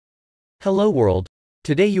Hello world.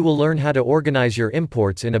 Today you will learn how to organize your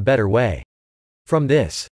imports in a better way. From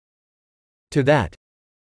this to that.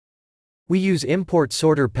 We use import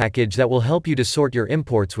sorter package that will help you to sort your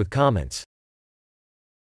imports with comments.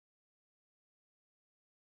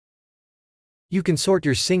 You can sort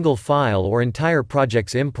your single file or entire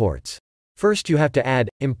project's imports. First you have to add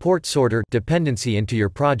import sorter dependency into your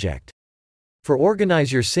project. For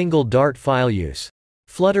organize your single Dart file use.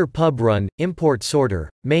 Flutter pub run import sorter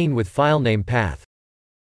main with filename path.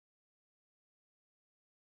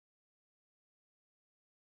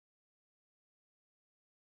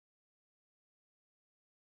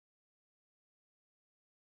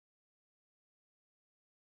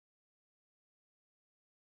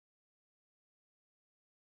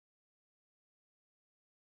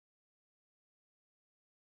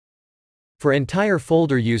 For entire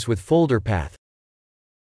folder use with folder path.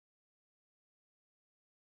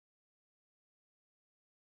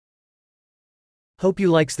 Hope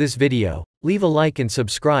you likes this video. Leave a like and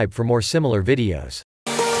subscribe for more similar videos.